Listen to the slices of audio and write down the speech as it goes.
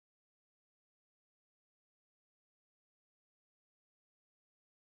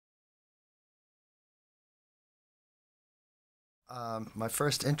My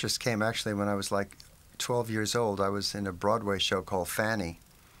first interest came actually when I was like 12 years old. I was in a Broadway show called Fanny,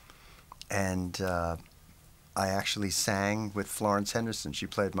 and I actually sang with Florence Henderson. She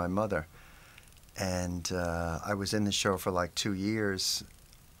played my mother, and I was in the show for like 2 years,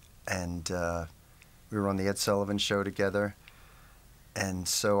 and we were on the Ed Sullivan Show together. And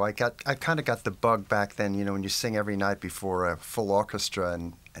so I kind of got the bug back then, when you sing every night before a full orchestra,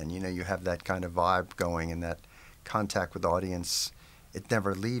 and you have that kind of vibe going and that contact with the audience. It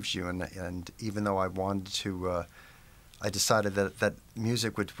never leaves you. And even though I wanted to, I decided that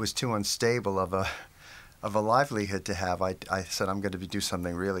music was too unstable of a livelihood to have. I said I'm going to do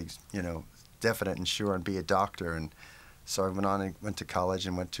something really, definite and sure, and be a doctor. And so I went on and went to college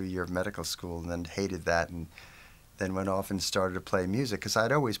and went to a year of medical school, and then hated that, and then went off and started to play music because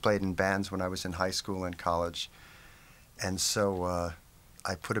I'd always played in bands when I was in high school and college. And so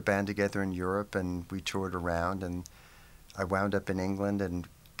I put a band together in Europe, and we toured around, and I wound up in England and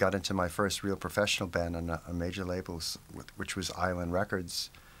got into my first real professional band on a major labels, which was Island Records,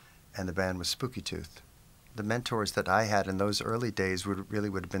 and the band was Spooky Tooth. The mentors that I had in those early days would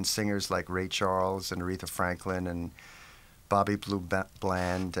have been singers like Ray Charles and Aretha Franklin and Bobby Blue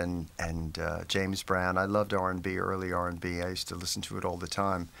Bland and James Brown. I loved R&B, early R&B. I used to listen to it all the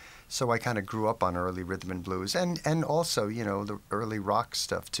time. So I kind of grew up on early rhythm and blues, and also, the early rock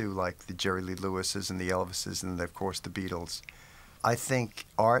stuff too, like the Jerry Lee Lewises and the Elvises and, of course, the Beatles. I think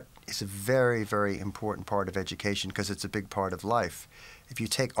art is a very, very important part of education because it's a big part of life. If you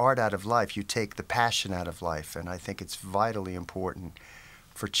take art out of life, you take the passion out of life, and I think it's vitally important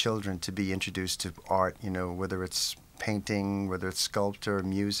for children to be introduced to art, whether it's painting, whether it's sculpture,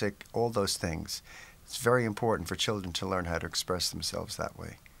 music, all those things. It's very important for children to learn how to express themselves that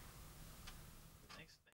way.